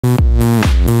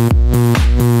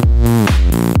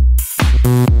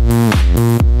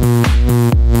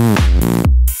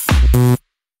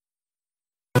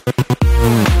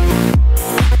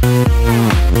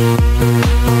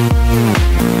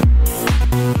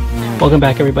Welcome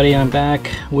back, everybody. I'm back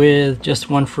with just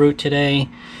one fruit today.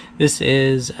 This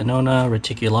is Annona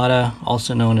reticulata,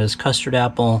 also known as custard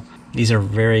apple. These are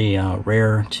very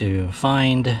rare to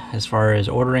find as far as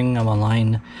ordering them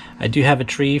online. I do have a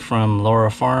tree from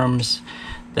Laura Farms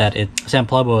that San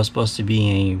Pablo is supposed to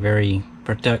be a very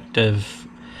productive,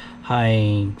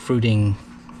 high fruiting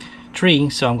tree,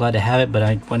 so I'm glad to have it. But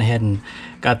I went ahead and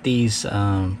got these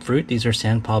fruit. These are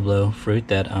San Pablo fruit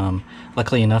that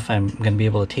luckily enough I'm going to be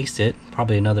able to taste it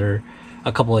probably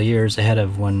a couple of years ahead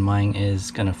of when mine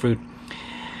is going to fruit.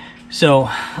 So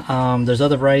there's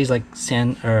other varieties like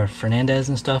Fernandez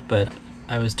and stuff, but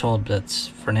I was told that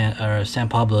San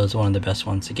Pablo is one of the best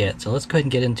ones to get. So let's go ahead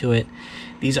and get into it.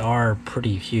 These are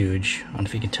pretty huge. I don't know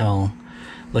if you can tell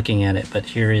looking at it, but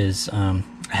here is I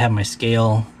have my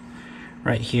scale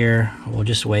right here. We'll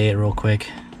just weigh it real quick.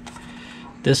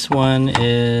 This one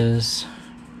is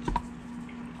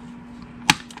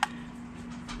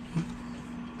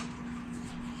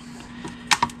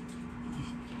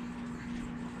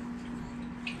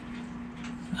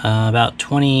about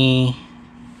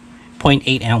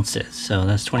 20.8 ounces. So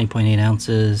that's 20.8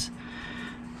 ounces.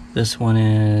 This one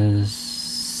is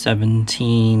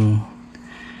 17.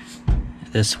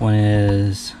 This one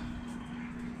is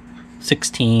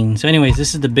 16. So anyways,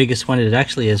 this is the biggest one. It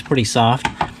actually is pretty soft.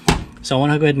 So I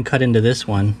want to go ahead and cut into this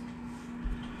one.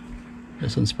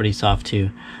 This one's pretty soft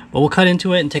too. But we'll cut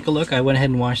into it and take a look. I went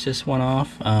ahead and washed this one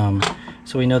off.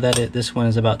 So we know that this one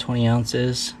is about 20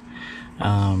 ounces.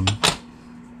 I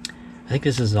think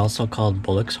this is also called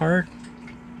Bullock's Heart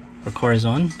or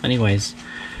Corazon. Anyways,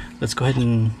 let's go ahead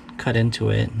and cut into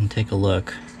it and take a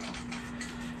look.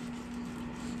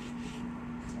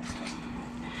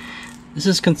 This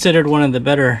is considered one of the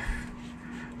better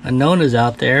Annonas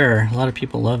out there. A lot of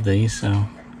people love these, so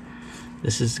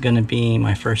this is going to be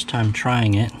my first time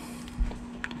trying it.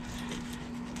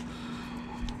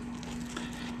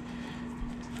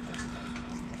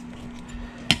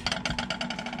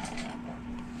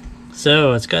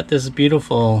 So it's got this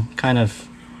beautiful kind of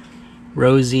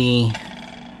rosy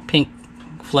pink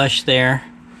flesh there.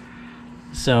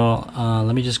 So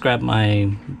let me just grab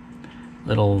my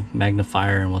little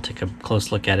magnifier and we'll take a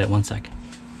close look at it. One sec.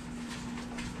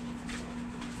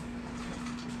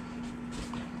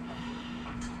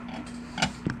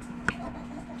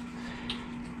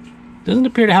 Doesn't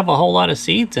appear to have a whole lot of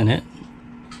seeds in it.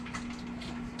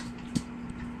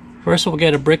 First we'll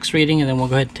get a Brix reading and then we'll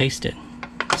go ahead and taste it.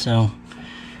 So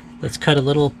let's cut a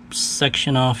little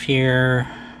section off here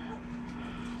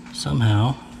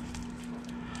somehow.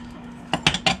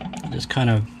 Just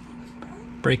kind of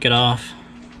break it off.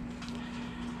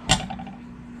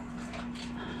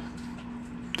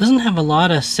 Doesn't have a lot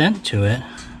of scent to it.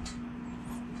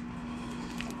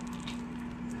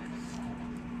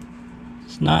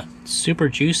 It's not super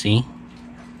juicy.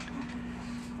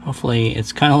 Hopefully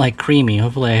it's kind of like creamy.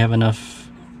 Hopefully I have enough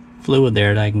fluid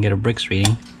there that I can get a Brix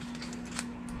reading.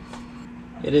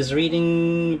 It is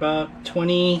reading about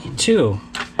 22.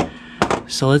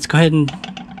 So let's go ahead and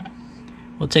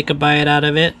we'll take a bite out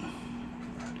of it.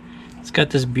 It's got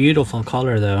this beautiful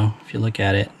color though. If you look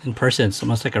at it in person, it's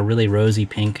almost like a really rosy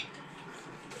pink.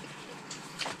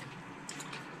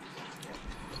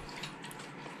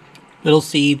 Little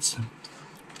seeds.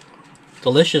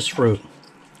 Delicious fruit.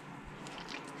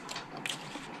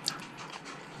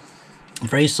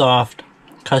 Very soft,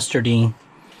 custardy,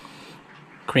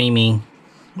 creamy.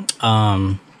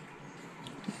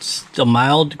 Still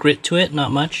mild grit to it,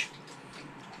 not much.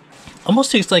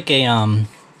 Almost tastes like a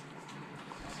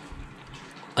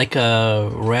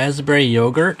raspberry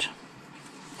yogurt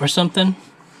or something.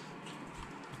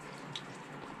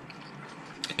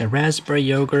 Like a raspberry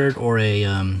yogurt or a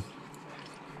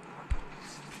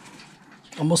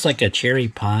almost like a cherry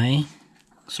pie,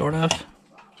 sort of.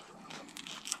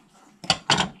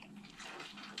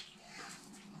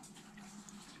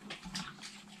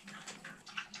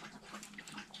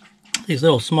 These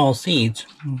little small seeds,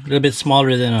 a little bit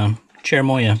smaller than a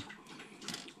cherimoya,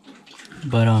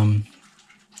 but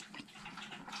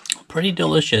pretty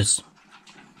delicious.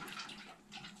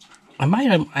 I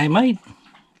might.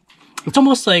 It's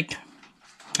almost like,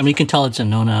 I mean, you can tell it's a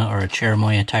Nona or a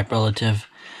cherimoya type relative,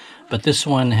 but this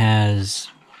one has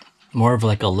more of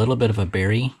like a little bit of a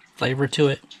berry flavor to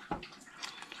it,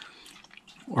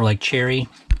 or like cherry.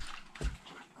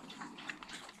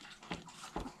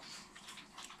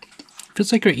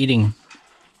 Feels like you're eating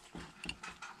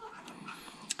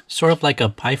sort of like a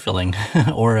pie filling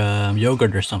or a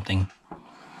yogurt or something.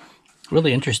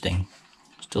 Really interesting.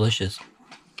 It's delicious.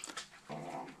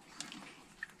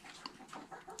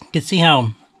 You can see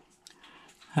how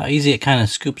easy it kind of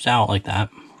scoops out like that.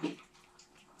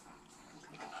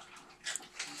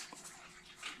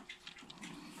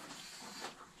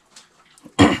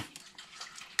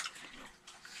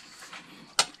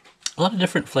 a lot of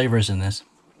different flavors in this.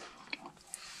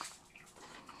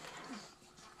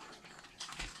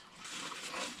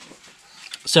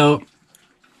 So,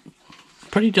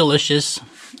 pretty delicious.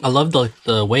 I love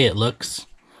the way it looks.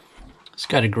 It's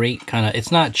got a great kind of,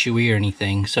 it's not chewy or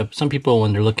anything. So some people,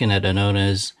 when they're looking at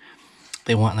Anonas,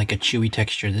 they want like a chewy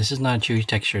texture. This is not a chewy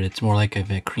texture. It's more like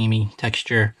a creamy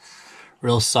texture.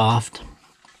 Real soft.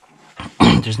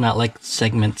 There's not like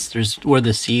segments. There's where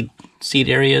the seed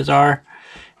areas are.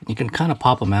 You can kind of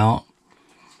pop them out.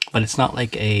 But it's not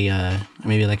like a,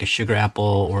 maybe like a sugar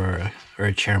apple or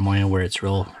a cherimoya where it's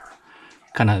real,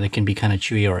 kind of, it can be kind of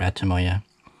chewy, or atamoya.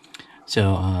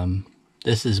 So,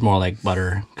 this is more like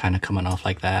butter kind of coming off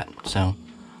like that. So,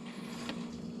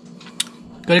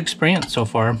 good experience so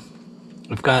far.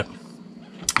 We've got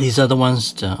these other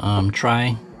ones to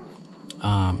try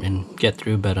and get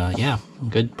through, but yeah,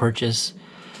 good purchase.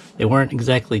 They weren't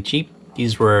exactly cheap.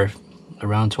 These were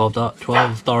around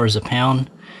 $12 a pound.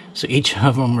 So each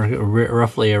of them were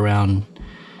roughly around,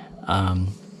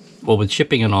 well, with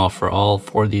shipping and all, for all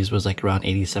 4 of these was like around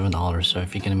 $87. So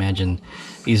if you can imagine,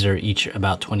 these are each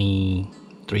about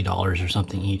 $23 or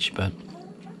something each, but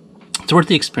it's worth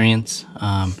the experience.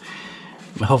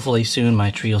 Hopefully soon my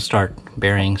tree will start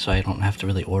bearing, so I don't have to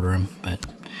really order them. But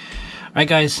all right,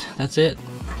 guys, that's it.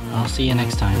 I'll see you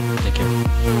next time. Take care.